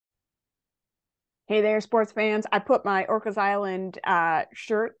Hey there, sports fans. I put my Orcas Island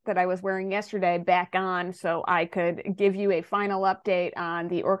shirt that I was wearing yesterday back on so I could give you a final update on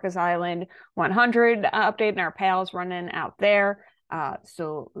the Orcas Island 100 update and our pals running out there.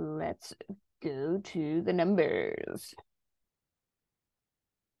 So let's go to the numbers.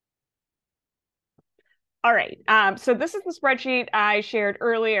 All right. So this is the spreadsheet I shared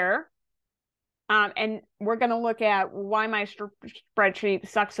earlier. And we're going to look at why my spreadsheet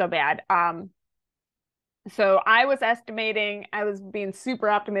sucks so bad. So I was estimating, I was being super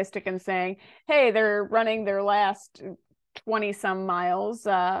optimistic and saying, hey, they're running their last 20 some miles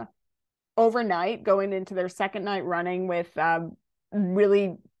overnight, going into their second night running with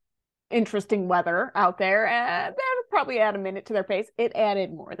really interesting weather out there. That would probably add a minute to their pace. It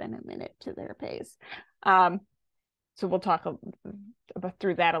added more than a minute to their pace. So we'll talk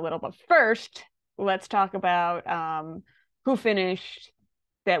through that a little. But first, let's talk about who finished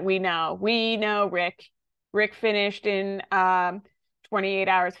that we know. We know Rick. Rick finished in 28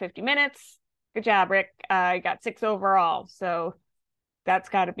 hours, 50 minutes. Good job, Rick. Got 6 overall. So that's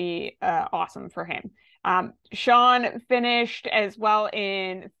got to be awesome for him. Sean finished as well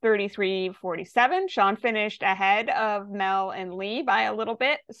in 33:47. Sean finished ahead of Mel and Lee by a little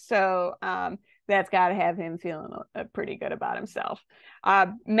bit. So that's got to have him feeling pretty good about himself.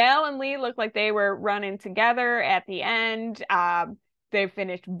 Mel and Lee looked like they were running together at the end. They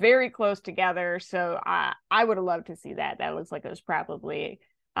finished very close together. So I would have loved to see that. That looks like it was probably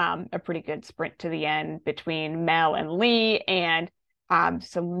a pretty good sprint to the end between Mel and Lee. And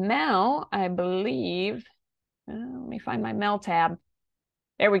so Mel, I believe, let me find my Mel tab.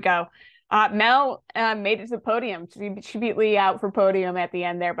 There we go. Mel made it to the podium. She beat Lee out for podium at the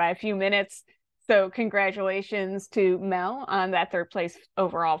end there by a few minutes. So congratulations to Mel on that third place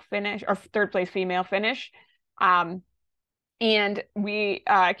overall finish, or third place female finish. And we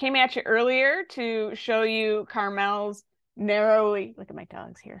came at you earlier to show you Carmel's narrowly, look at my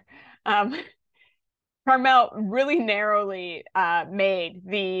dogs here. Carmel really narrowly made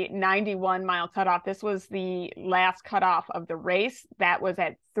the 91-mile cutoff. This was the last cutoff of the race. That was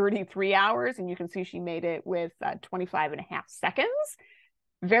at 33 hours, and you can see she made it with 25 and a half seconds.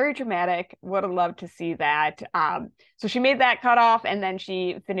 Very dramatic. Would have loved to see that. So she made that cutoff, and then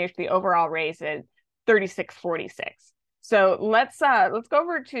she finished the overall race at 36:46. So let's go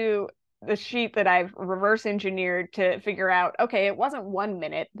over to the sheet that I've reverse engineered to figure out, okay, it wasn't 1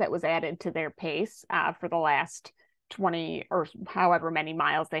 minute that was added to their pace for the last 20 or however many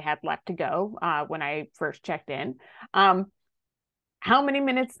miles they had left to go when I first checked in. How many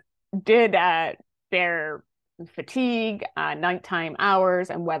minutes did their fatigue, nighttime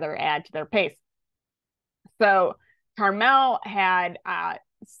hours, and weather add to their pace? So Carmel had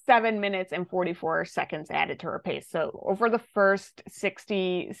 7 minutes and 44 seconds added to her pace. So over the first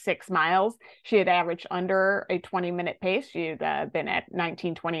 66 miles, she had averaged under a 20-minute pace. She had been at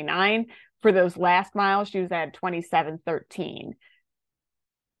 19:29. For those last miles, she was at 27:13.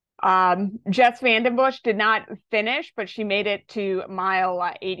 Jess Vandenbush did not finish, but she made it to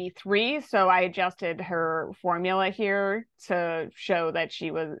mile 83. So I adjusted her formula here to show that she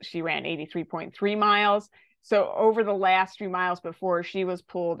ran 83.3 miles. So over the last few miles before, she was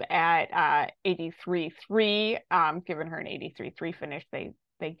pulled at 83.3, giving her an 83.3 finish. They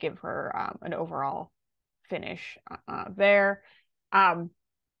give her an overall finish there.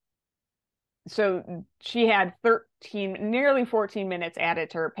 So she had nearly 14 minutes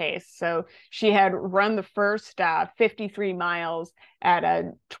added to her pace. So she had run the first 53 miles at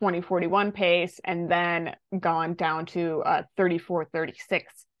a 20:41 pace and then gone down to a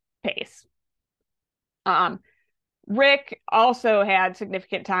 34:36 pace. Rick also had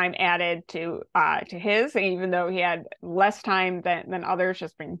significant time added to his, even though he had less time than others,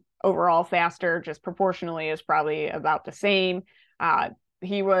 just being overall faster, just proportionally is probably about the same.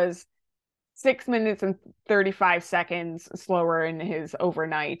 He was 6 minutes and 35 seconds slower in his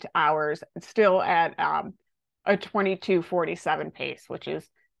overnight hours, still at a 22:47 pace, which is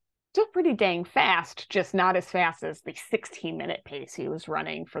still pretty dang fast, just not as fast as the 16-minute pace he was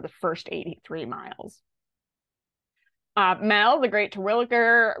running for the first 83 miles. Mel, the great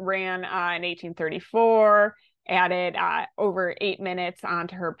Terwilliger, ran in 18:34, added over 8 minutes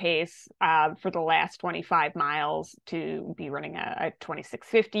onto her pace for the last 25 miles to be running a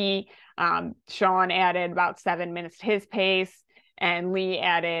 26:50. Sean added about 7 minutes to his pace, and Lee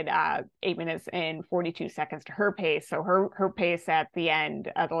added 8 minutes and 42 seconds to her pace. So her pace at the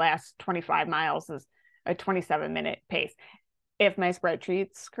end of the last 25 miles is a 27-minute pace, if my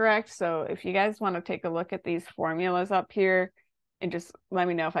spreadsheet's correct. So if you guys want to take a look at these formulas up here, and just let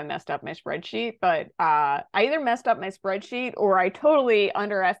me know if I messed up my spreadsheet. But I either messed up my spreadsheet or I totally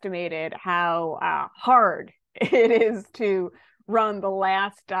underestimated how hard it is to run the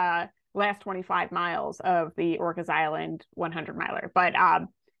last 25 miles of the Orcas Island 100 miler. But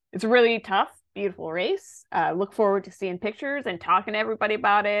it's a really tough, beautiful race. Look forward to seeing pictures and talking to everybody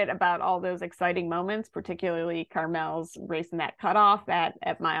about it, about all those exciting moments, particularly Carmel's racing that cutoff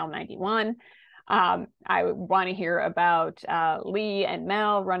at mile 91. I want to hear about Lee and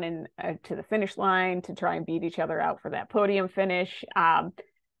Mel running to the finish line to try and beat each other out for that podium finish. So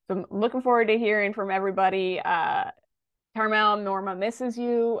I'm looking forward to hearing from everybody. Carmel, Norma misses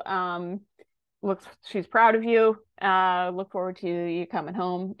you. She's proud of you. Look forward to you coming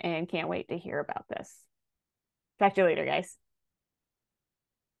home and can't wait to hear about this. Talk to you later, guys.